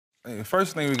The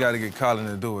first thing we got to get Colin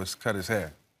to do is cut his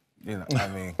hair. You know, I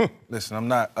mean, listen, I'm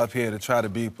not up here to try to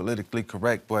be politically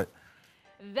correct, but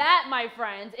that, my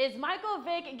friends, is Michael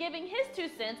Vick giving his 2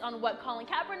 cents on what Colin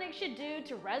Kaepernick should do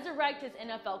to resurrect his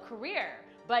NFL career.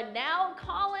 But now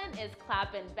Colin is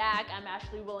clapping back. I'm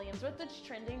Ashley Williams with what's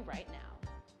trending right now.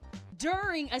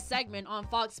 During a segment on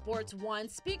Fox Sports 1,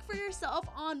 Speak for Yourself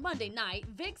on Monday night,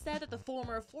 Vick said that the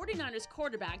former 49ers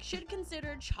quarterback should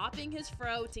consider chopping his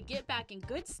fro to get back in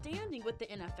good standing with the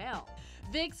NFL.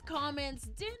 Vick's comments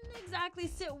didn't exactly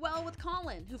sit well with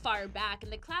Colin, who fired back in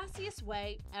the classiest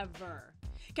way ever.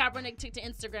 Kaepernick took to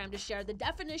Instagram to share the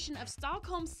definition of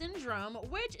Stockholm Syndrome,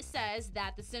 which says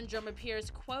that the syndrome appears,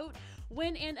 quote,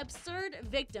 when an absurd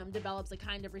victim develops a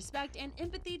kind of respect and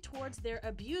empathy towards their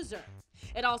abuser.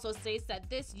 It also states that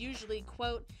this usually,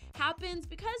 quote, happens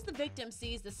because the victim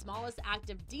sees the smallest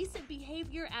act of decent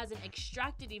behavior as an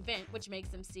extracted event, which makes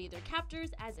them see their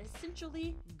captors as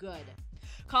essentially good.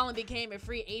 Colin became a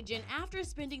free agent after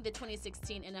spending the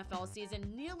 2016 NFL season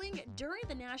kneeling during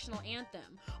the national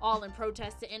anthem, all in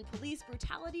protest to end police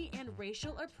brutality and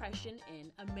racial oppression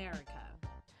in America.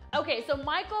 Okay, so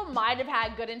Michael might have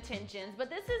had good intentions, but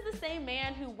this is the same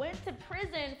man who went to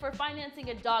prison for financing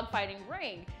a dogfighting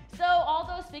ring. So,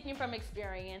 although speaking from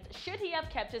experience, should he have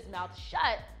kept his mouth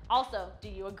shut? Also, do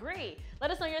you agree?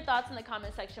 Let us know your thoughts in the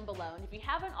comment section below, and if you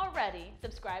haven't already,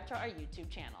 subscribe to our YouTube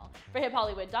channel. For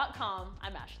HipHollywood.com,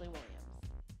 I'm Ashley Williams.